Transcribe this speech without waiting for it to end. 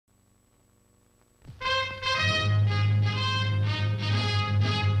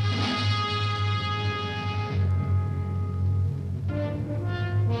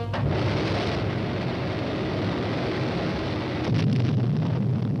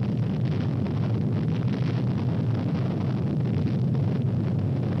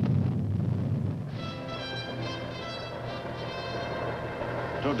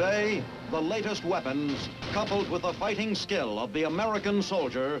Today, the latest weapons, coupled with the fighting skill of the American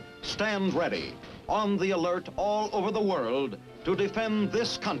soldier, stand ready, on the alert all over the world to defend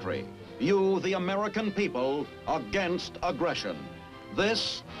this country, you, the American people, against aggression.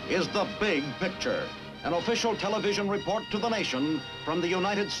 This is The Big Picture, an official television report to the nation from the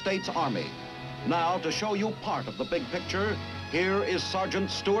United States Army. Now, to show you part of the big picture, here is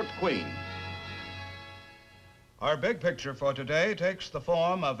Sergeant Stuart Queen. Our big picture for today takes the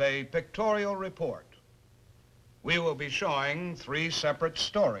form of a pictorial report. We will be showing 3 separate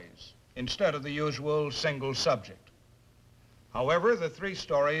stories instead of the usual single subject. However, the 3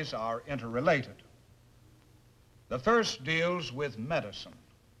 stories are interrelated. The first deals with medicine,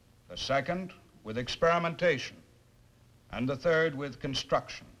 the second with experimentation, and the third with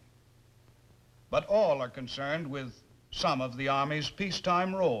construction. But all are concerned with some of the Army's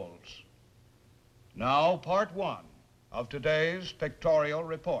peacetime roles. Now, part 1 of today's pictorial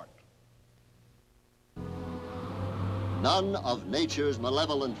report. None of nature's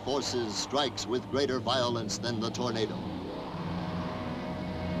malevolent forces strikes with greater violence than the tornado.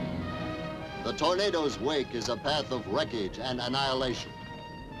 The tornado's wake is a path of wreckage and annihilation.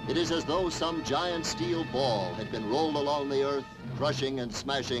 It is as though some giant steel ball had been rolled along the earth, crushing and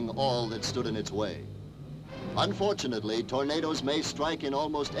smashing all that stood in its way. Unfortunately, tornadoes may strike in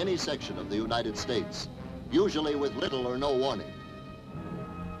almost any section of the United States, usually with little or no warning.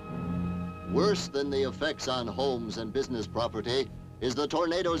 Worse than the effects on homes and business property is the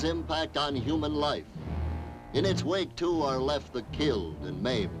tornado's impact on human life. In its wake, too, are left the killed and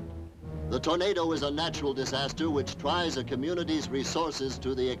maimed. The tornado is a natural disaster which tries a community's resources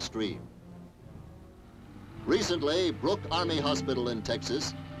to the extreme. Recently, Brooke Army Hospital in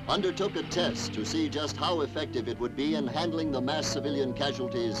Texas undertook a test to see just how effective it would be in handling the mass civilian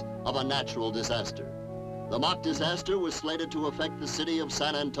casualties of a natural disaster. The mock disaster was slated to affect the city of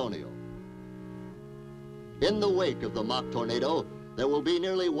San Antonio. In the wake of the mock tornado, there will be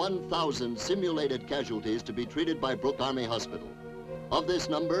nearly 1,000 simulated casualties to be treated by Brooke Army Hospital. Of this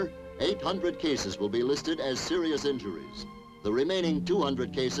number, 800 cases will be listed as serious injuries. The remaining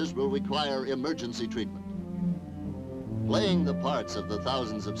 200 cases will require emergency treatment. Playing the parts of the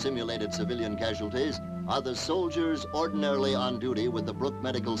thousands of simulated civilian casualties are the soldiers ordinarily on duty with the Brooke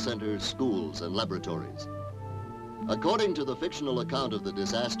Medical Center's schools and laboratories. According to the fictional account of the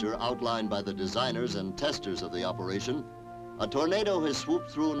disaster outlined by the designers and testers of the operation, a tornado has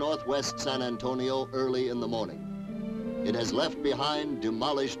swooped through northwest San Antonio early in the morning. It has left behind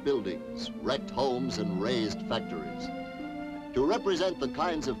demolished buildings, wrecked homes, and razed factories. To represent the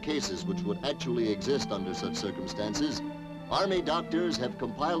kinds of cases which would actually exist under such circumstances, Army doctors have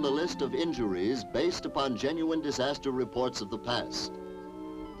compiled a list of injuries based upon genuine disaster reports of the past.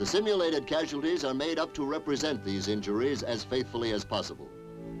 The simulated casualties are made up to represent these injuries as faithfully as possible.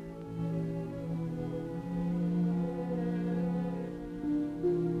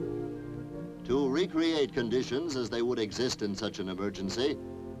 To recreate conditions as they would exist in such an emergency,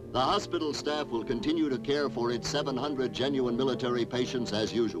 the hospital staff will continue to care for its 700 genuine military patients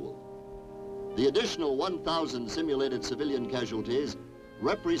as usual. The additional 1,000 simulated civilian casualties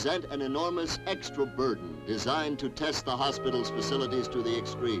represent an enormous extra burden designed to test the hospital's facilities to the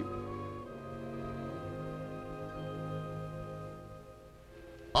extreme.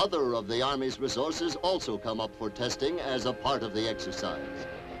 Other of the Army's resources also come up for testing as a part of the exercise.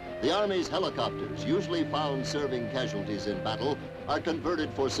 The Army's helicopters, usually found serving casualties in battle, are converted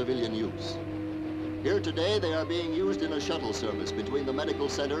for civilian use. Here today, they are being used in a shuttle service between the medical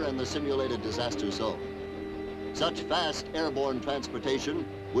center and the simulated disaster zone. Such fast airborne transportation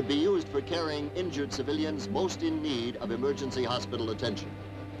would be used for carrying injured civilians most in need of emergency hospital attention.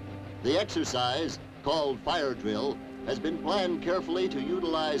 The exercise, called Firedrill, has been planned carefully to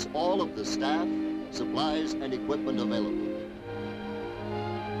utilize all of the staff, supplies, and equipment available.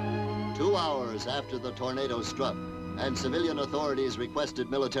 2 hours after the tornado struck and civilian authorities requested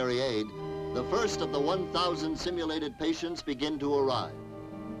military aid, the first of the 1,000 simulated patients begin to arrive.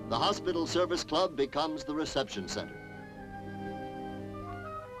 The Hospital Service Club becomes the reception center.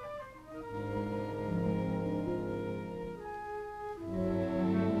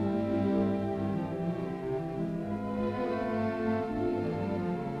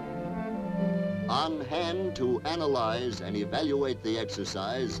 On hand to analyze and evaluate the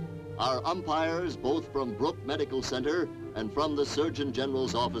exercise are umpires both from Brooke Medical Center and from the Surgeon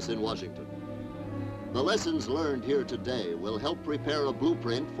General's office in Washington. The lessons learned here today will help prepare a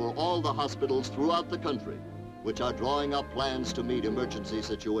blueprint for all the hospitals throughout the country, which are drawing up plans to meet emergency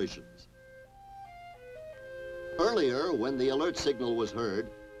situations. Earlier, when the alert signal was heard,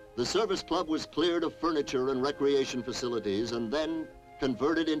 the service club was cleared of furniture and recreation facilities and then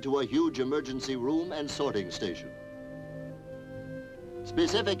converted into a huge emergency room and sorting station.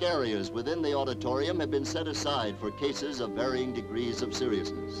 Specific areas within the auditorium have been set aside for cases of varying degrees of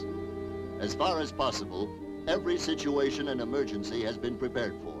seriousness. As far as possible, every situation and emergency has been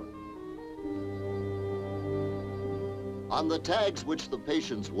prepared for. On the tags which the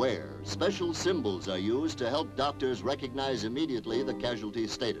patients wear, special symbols are used to help doctors recognize immediately the casualty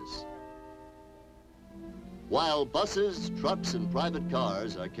status. While buses, trucks, and private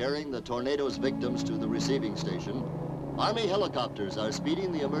cars are carrying the tornado's victims to the receiving station, Army helicopters are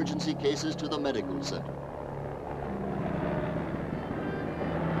speeding the emergency cases to the medical center.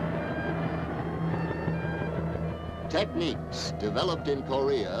 Techniques developed in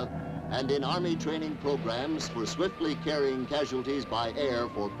Korea and in Army training programs for swiftly carrying casualties by air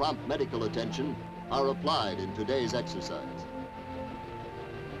for prompt medical attention are applied in today's exercise.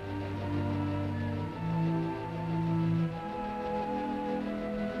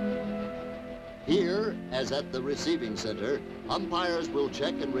 Here, as at the receiving center, umpires will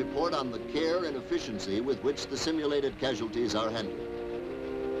check and report on the care and efficiency with which the simulated casualties are handled.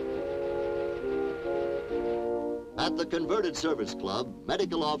 At the Converted Service Club,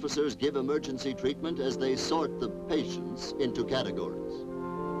 medical officers give emergency treatment as they sort the patients into categories.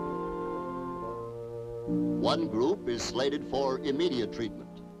 One group is slated for immediate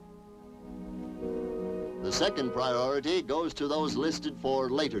treatment. The second priority goes to those listed for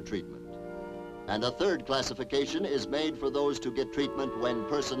later treatment. And a third classification is made for those to get treatment when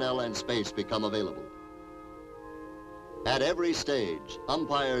personnel and space become available. At every stage,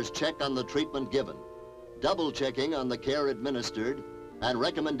 umpires check on the treatment given, double-checking on the care administered, and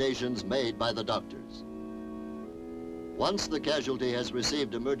recommendations made by the doctors. Once the casualty has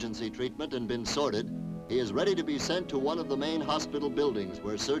received emergency treatment and been sorted, he is ready to be sent to one of the main hospital buildings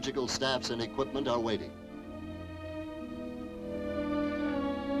where surgical staffs and equipment are waiting.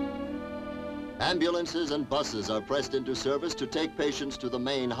 Ambulances and buses are pressed into service to take patients to the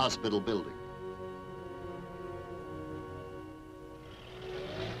main hospital building.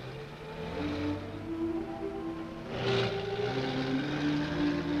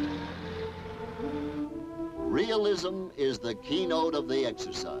 Realism is the keynote of the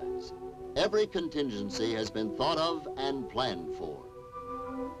exercise. Every contingency has been thought of and planned for.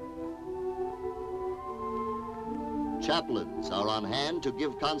 Chaplains are on hand to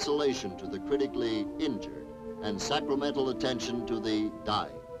give consolation to the critically injured and sacramental attention to the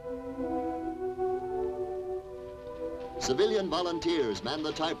dying. Civilian volunteers man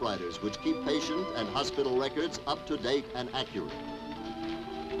the typewriters which keep patient and hospital records up to date and accurate.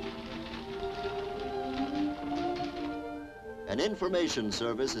 An information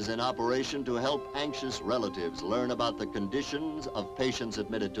service is in operation to help anxious relatives learn about the conditions of patients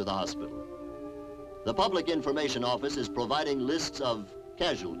admitted to the hospital. The Public Information Office is providing lists of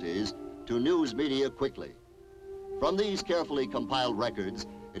casualties to news media quickly. From these carefully compiled records,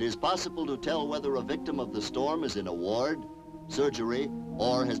 it is possible to tell whether a victim of the storm is in a ward, surgery,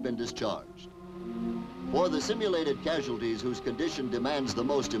 or has been discharged. For the simulated casualties whose condition demands the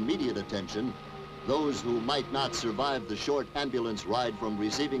most immediate attention, those who might not survive the short ambulance ride from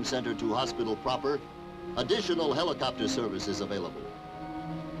receiving center to hospital proper, additional helicopter service is available.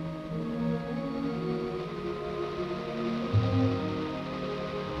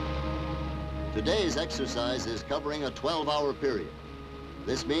 Today's exercise is covering a 12-hour period.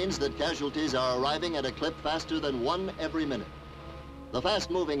 This means that casualties are arriving at a clip faster than one every minute. The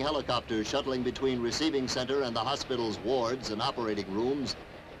fast-moving helicopters shuttling between receiving center and the hospital's wards and operating rooms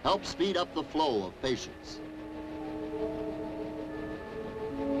help speed up the flow of patients.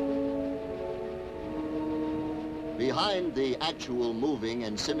 Behind the actual moving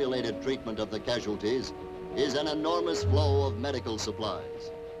and simulated treatment of the casualties is an enormous flow of medical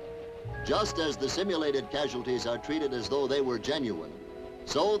supplies. Just as the simulated casualties are treated as though they were genuine,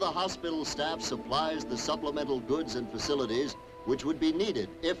 so the hospital staff supplies the supplemental goods and facilities which would be needed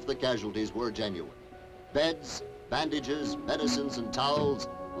if the casualties were genuine. Beds, bandages, medicines and towels,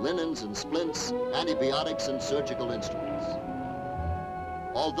 linens and splints, antibiotics and surgical instruments.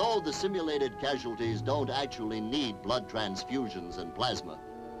 Although the simulated casualties don't actually need blood transfusions and plasma,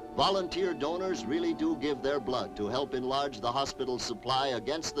 volunteer donors really do give their blood to help enlarge the hospital's supply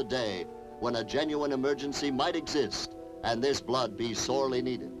against the day when a genuine emergency might exist and this blood be sorely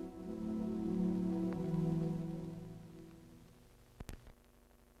needed.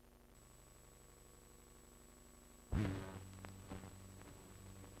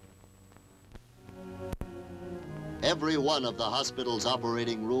 Every one of the hospital's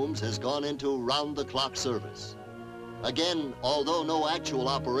operating rooms has gone into round-the-clock service. Again, although no actual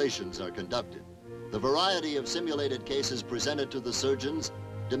operations are conducted, The variety of simulated cases presented to the surgeons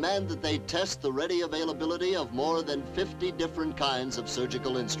demand that they test the ready availability of more than 50 different kinds of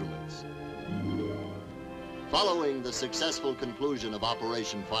surgical instruments. Following the successful conclusion of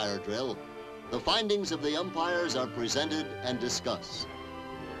Operation Firedrill, the findings of the umpires are presented and discussed.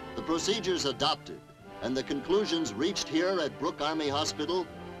 The procedures adopted and the conclusions reached here at Brooke Army Hospital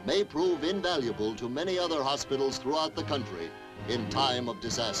may prove invaluable to many other hospitals throughout the country in time of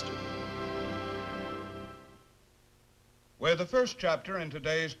disaster. Where the first chapter in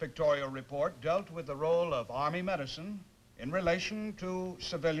today's pictorial report dealt with the role of Army medicine in relation to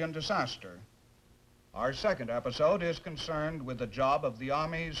civilian disaster, our second episode is concerned with the job of the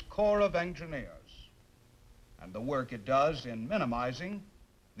Army's Corps of Engineers and the work it does in minimizing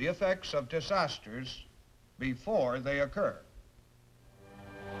the effects of disasters before they occur.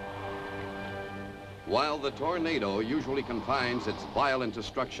 While the tornado usually confines its violent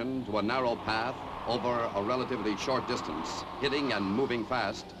destruction to a narrow path over a relatively short distance, hitting and moving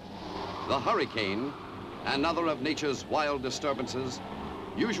fast, the hurricane, another of nature's wild disturbances,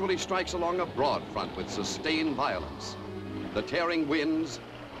 usually strikes along a broad front with sustained violence. The tearing winds,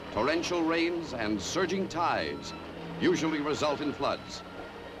 torrential rains, and surging tides usually result in floods.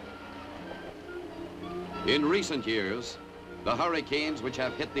 In recent years, the hurricanes which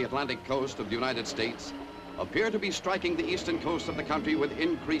have hit the Atlantic coast of the United States appear to be striking the eastern coast of the country with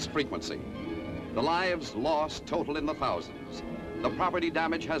increased frequency. The lives lost total in the thousands. The property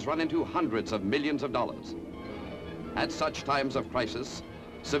damage has run into hundreds of millions of dollars. At such times of crisis,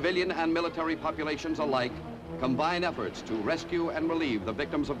 civilian and military populations alike combine efforts to rescue and relieve the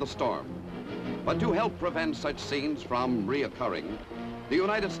victims of the storm. But to help prevent such scenes from reoccurring, the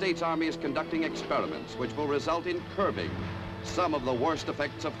United States Army is conducting experiments which will result in curbing some of the worst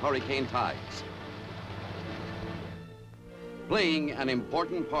effects of hurricane tides. Playing an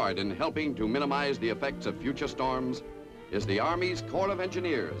important part in helping to minimize the effects of future storms is the Army's Corps of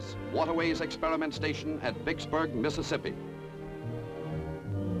Engineers, Waterways Experiment Station at Vicksburg, Mississippi.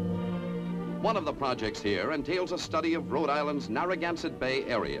 One of the projects here entails a study of Rhode Island's Narragansett Bay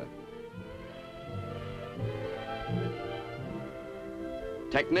area.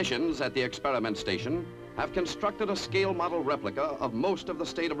 Technicians at the experiment station have constructed a scale model replica of most of the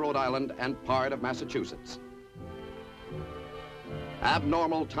state of Rhode Island and part of Massachusetts.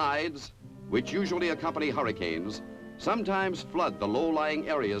 Abnormal tides, which usually accompany hurricanes, sometimes flood the low-lying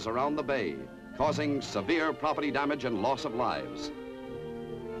areas around the bay, causing severe property damage and loss of lives.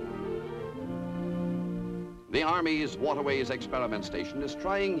 The Army's Waterways Experiment Station is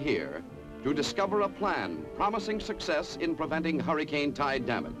trying here to discover a plan promising success in preventing hurricane tide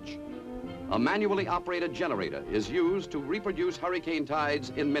damage. A manually operated generator is used to reproduce hurricane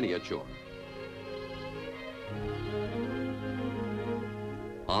tides in miniature.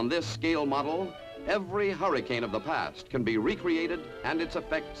 On this scale model, every hurricane of the past can be recreated and its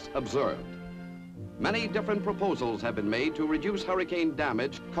effects observed. Many different proposals have been made to reduce hurricane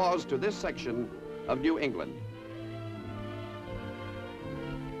damage caused to this section of New England.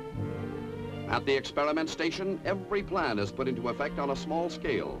 At the experiment station, every plan is put into effect on a small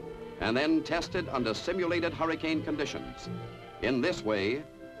scale and then tested under simulated hurricane conditions. In this way,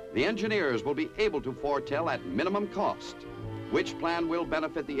 the engineers will be able to foretell at minimum cost which plan will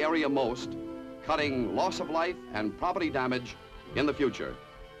benefit the area most, cutting loss of life and property damage in the future.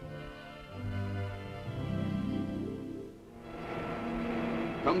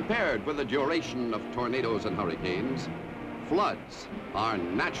 Compared with the duration of tornadoes and hurricanes, floods are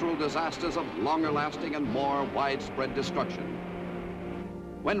natural disasters of longer lasting and more widespread destruction.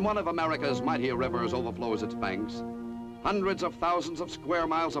 When one of America's mightier rivers overflows its banks, hundreds of thousands of square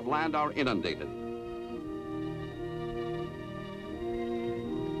miles of land are inundated.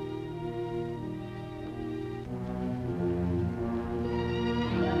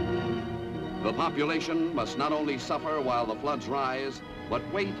 The population must not only suffer while the floods rise, but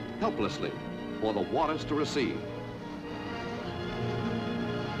wait helplessly for the waters to recede.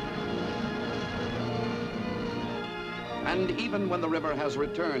 And even when the river has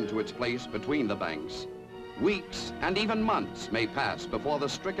returned to its place between the banks, weeks and even months may pass before the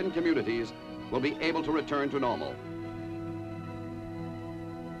stricken communities will be able to return to normal.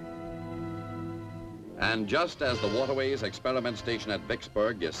 And just as the Waterways Experiment Station at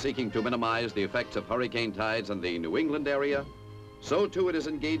Vicksburg is seeking to minimize the effects of hurricane tides in the New England area, so too it is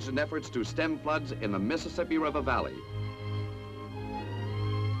engaged in efforts to stem floods in the Mississippi River Valley.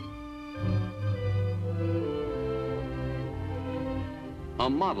 A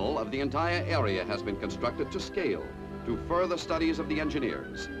model of the entire area has been constructed to scale to further studies of the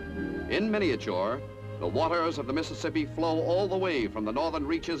engineers. In miniature, The waters of the Mississippi flow all the way from the northern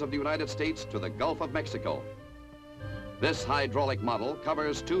reaches of the United States to the Gulf of Mexico. This hydraulic model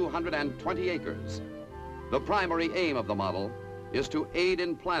covers 220 acres. The primary aim of the model is to aid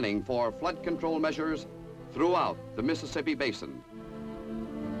in planning for flood control measures throughout the Mississippi Basin.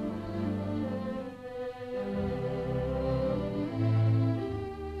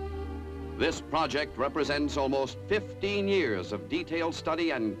 This project represents almost 15 years of detailed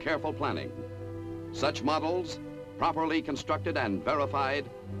study and careful planning. Such models, properly constructed and verified,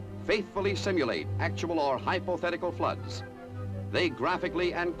 faithfully simulate actual or hypothetical floods. They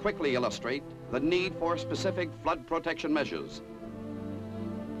graphically and quickly illustrate the need for specific flood protection measures.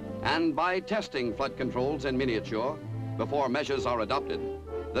 And by testing flood controls in miniature before measures are adopted,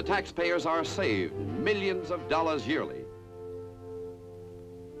 the taxpayers are saved millions of dollars yearly.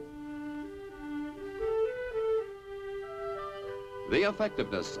 The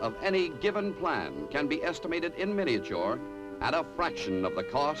effectiveness of any given plan can be estimated in miniature at a fraction of the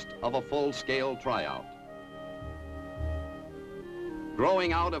cost of a full-scale tryout.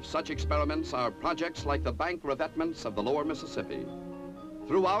 Growing out of such experiments are projects like the bank revetments of the lower Mississippi.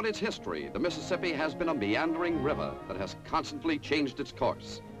 Throughout its history, the Mississippi has been a meandering river that has constantly changed its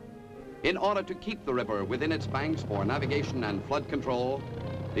course. In order to keep the river within its banks for navigation and flood control,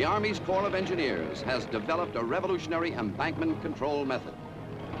 the Army's Corps of Engineers has developed a revolutionary embankment control method.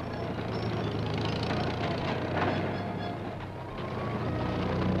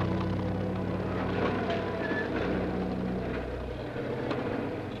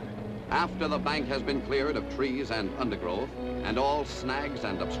 After the bank has been cleared of trees and undergrowth, and all snags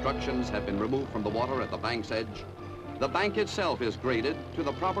and obstructions have been removed from the water at the bank's edge, the bank itself is graded to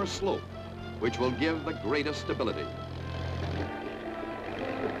the proper slope, which will give the greatest stability.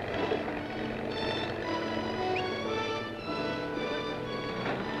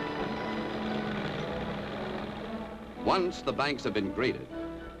 Once the banks have been graded,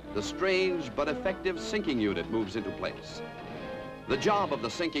 the strange but effective sinking unit moves into place. The job of the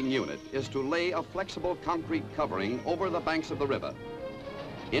sinking unit is to lay a flexible concrete covering over the banks of the river.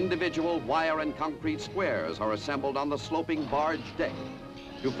 Individual wire and concrete squares are assembled on the sloping barge deck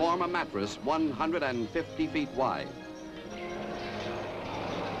to form a mattress 150 feet wide.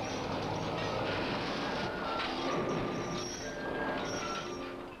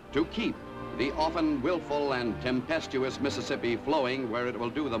 To keep the often willful and tempestuous Mississippi flowing where it will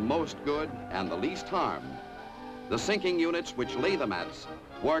do the most good and the least harm, the sinking units which lay the mats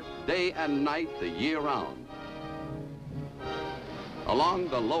work day and night the year round. Along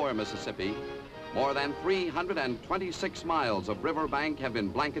the lower Mississippi, more than 326 miles of riverbank have been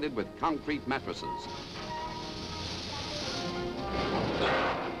blanketed with concrete mattresses.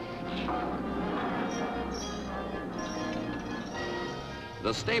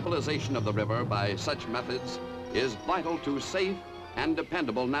 The stabilization of the river by such methods is vital to safe and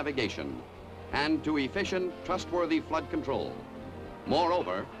dependable navigation and to efficient, trustworthy flood control.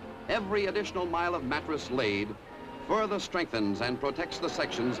 Moreover, every additional mile of mattress laid further strengthens and protects the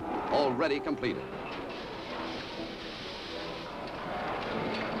sections already completed.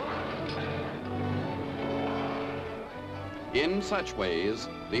 In such ways,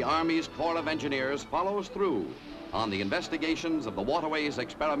 the Army's Corps of Engineers follows through on the investigations of the Waterways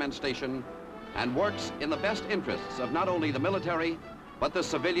Experiment Station and works in the best interests of not only the military, but the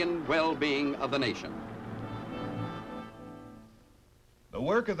civilian well-being of the nation. The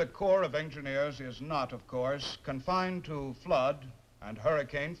work of the Corps of Engineers is not, of course, confined to flood and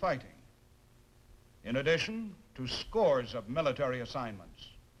hurricane fighting. In addition to scores of military assignments,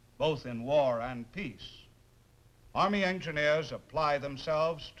 both in war and peace, Army engineers apply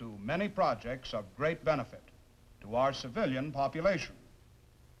themselves to many projects of great benefit to our civilian population.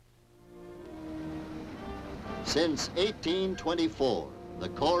 Since 1824, the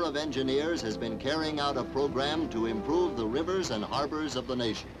Corps of Engineers has been carrying out a program to improve the rivers and harbors of the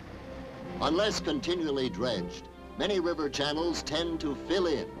nation. Unless continually dredged, many river channels tend to fill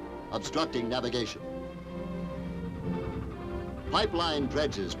in, obstructing navigation. Pipeline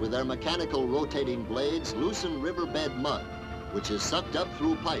dredges with their mechanical rotating blades loosen riverbed mud, which is sucked up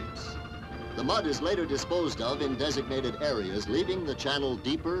through pipes. The mud is later disposed of in designated areas, leaving the channel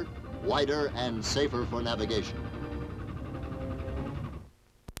deeper, wider, and safer for navigation.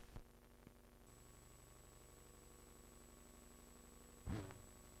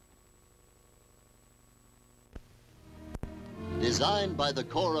 Designed by the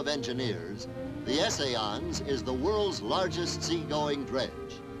Corps of Engineers, the Essayons is the world's largest seagoing dredge.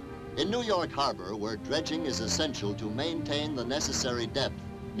 In New York Harbor, where dredging is essential to maintain the necessary depth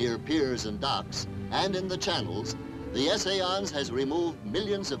near piers and docks, and in the channels, the essayance has removed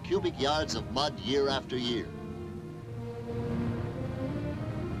millions of cubic yards of mud year after year.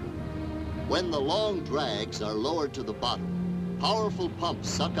 When the long drags are lowered to the bottom, powerful pumps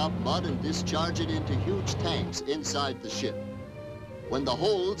suck up mud and discharge it into huge tanks inside the ship. When the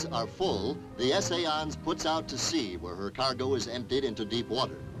holds are full, the essayance puts out to sea where her cargo is emptied into deep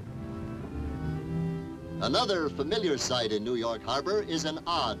water. Another familiar sight in New York Harbor is an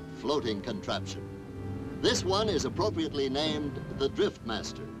odd floating contraption. This one is appropriately named the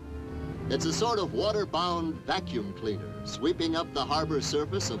Driftmaster. It's a sort of water-bound vacuum cleaner, sweeping up the harbor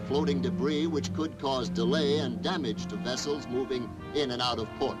surface of floating debris which could cause delay and damage to vessels moving in and out of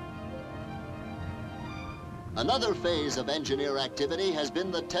port. Another phase of engineer activity has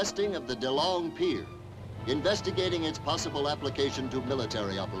been the testing of the DeLong Pier, investigating its possible application to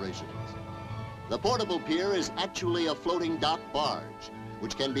military operations. The portable pier is actually a floating dock barge,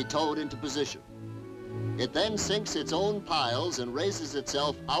 which can be towed into position. It then sinks its own piles and raises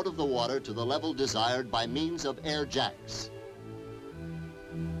itself out of the water to the level desired by means of air jacks.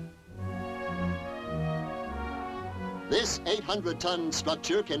 This 800-ton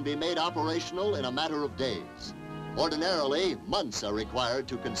structure can be made operational in a matter of days. Ordinarily, months are required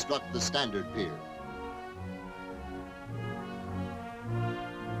to construct the standard pier.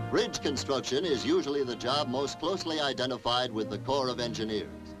 Bridge construction is usually the job most closely identified with the Corps of Engineers.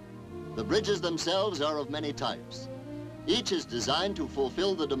 The bridges themselves are of many types. Each is designed to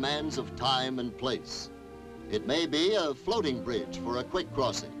fulfill the demands of time and place. It may be a floating bridge for a quick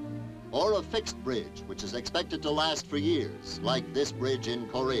crossing, or a fixed bridge which is expected to last for years, like this bridge in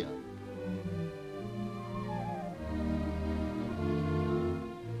Korea.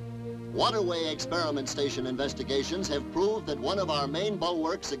 Waterway Experiment Station investigations have proved that one of our main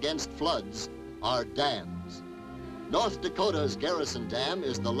bulwarks against floods are dams. North Dakota's Garrison Dam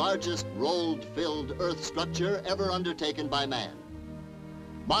is the largest rolled-filled earth structure ever undertaken by man.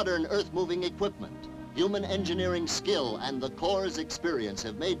 Modern earth-moving equipment, human engineering skill, and the Corps' experience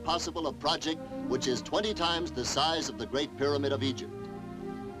have made possible a project which is 20 times the size of the Great Pyramid of Egypt.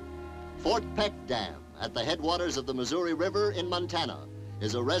 Fort Peck Dam, at the headwaters of the Missouri River in Montana,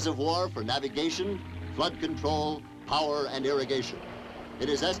 is a reservoir for navigation, flood control, power, and irrigation. It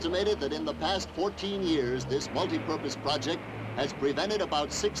is estimated that in the past 14 years, this multi-purpose project has prevented about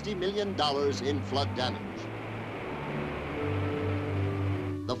 $60 million in flood damage.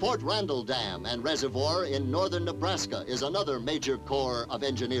 The Fort Randall Dam and Reservoir in northern Nebraska is another major Corps of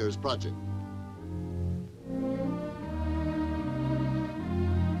Engineers project.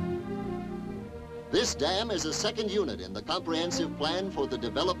 This dam is a second unit in the comprehensive plan for the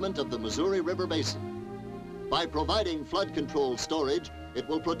development of the Missouri River Basin. By providing flood control storage, it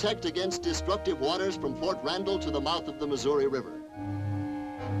will protect against destructive waters from Fort Randall to the mouth of the Missouri River.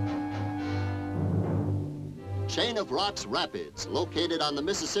 Chain of Rocks Rapids, located on the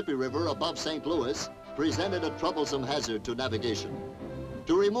Mississippi River above St. Louis, presented a troublesome hazard to navigation.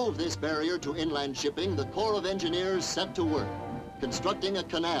 To remove this barrier to inland shipping, the Corps of Engineers set to work, constructing a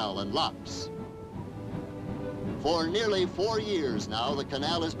canal and locks. For nearly 4 years now, the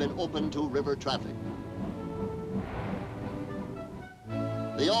canal has been open to river traffic.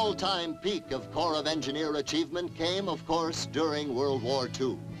 The all-time peak of Corps of Engineer achievement came, of course, during World War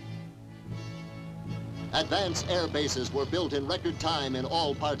II. Advanced air bases were built in record time in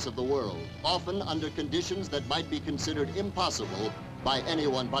all parts of the world, often under conditions that might be considered impossible by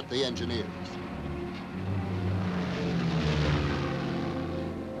anyone but the engineers.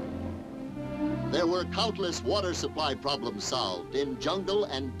 There were countless water supply problems solved in jungle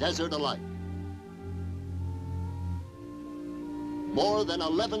and desert alike. More than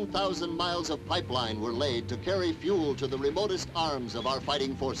 11,000 miles of pipeline were laid to carry fuel to the remotest arms of our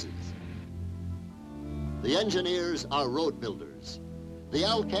fighting forces. The engineers are road builders. The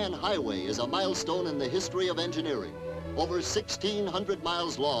Alcan Highway is a milestone in the history of engineering. Over 1,600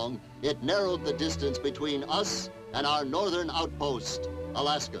 miles long, it narrowed the distance between us and our northern outpost,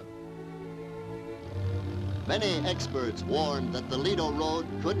 Alaska. Many experts warned that the Lido Road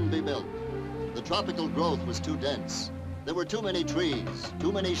couldn't be built. The tropical growth was too dense. There were too many trees,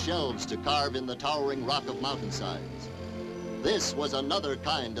 too many shelves to carve in the towering rock of mountainsides. This was another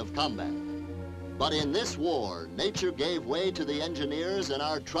kind of combat. But in this war, nature gave way to the engineers and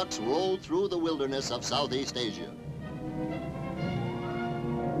our trucks rolled through the wilderness of Southeast Asia.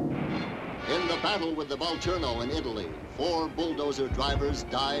 In the battle with the Volturno in Italy, 4 bulldozer drivers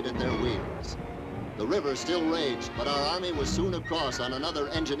died at their wheels. The river still raged, but our army was soon across on another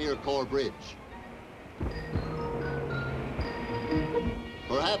Engineer Corps bridge.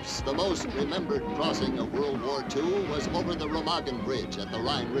 Perhaps the most remembered crossing of World War II was over the Remagen Bridge at the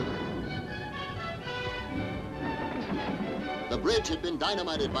Rhine River. bridge had been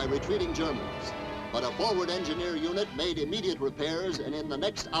dynamited by retreating Germans, but a forward engineer unit made immediate repairs, and in the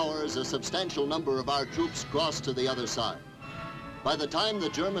next hours, a substantial number of our troops crossed to the other side. By the time the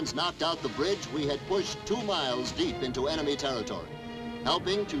Germans knocked out the bridge, we had pushed 2 miles deep into enemy territory,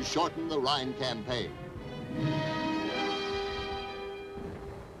 helping to shorten the Rhine campaign.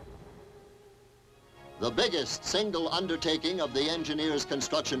 The biggest single undertaking of the engineers'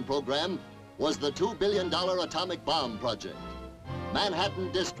 construction program was the $2 billion atomic bomb project.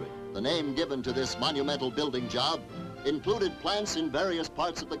 Manhattan District, the name given to this monumental building job, included plants in various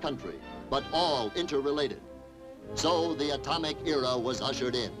parts of the country, but all interrelated. So the atomic era was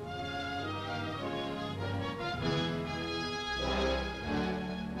ushered in.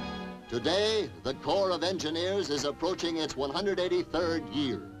 Today, the Corps of Engineers is approaching its 183rd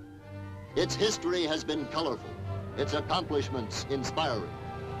year. Its history has been colorful, its accomplishments inspiring.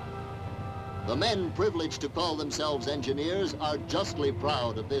 The men privileged to call themselves engineers are justly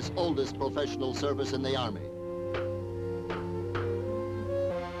proud of this oldest professional service in the Army.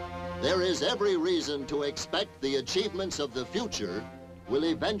 There is every reason to expect the achievements of the future will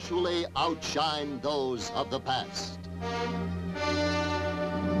eventually outshine those of the past.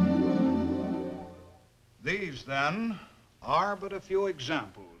 These, then, are but a few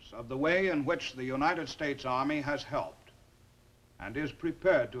examples of the way in which the United States Army has helped and is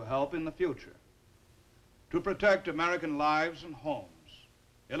prepared to help in the future to protect American lives and homes,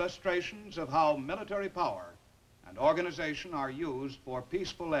 illustrations of how military power and organization are used for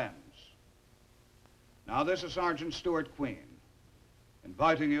peaceful ends. Now, this is Sergeant Stuart Queen,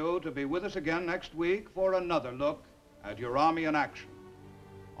 inviting you to be with us again next week for another look at your Army in action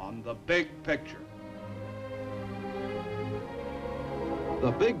on The Big Picture.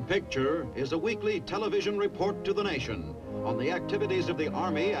 The Big Picture is a weekly television report to the nation on the activities of the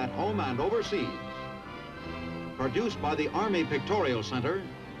Army at home and overseas. Produced by the Army Pictorial Center,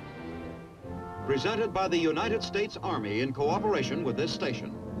 presented by the United States Army in cooperation with this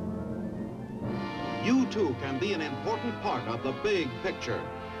station. You too can be an important part of the big picture.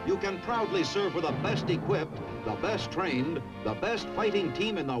 You can proudly serve with the best equipped, the best trained, the best fighting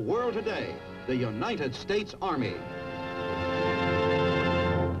team in the world today, the United States Army.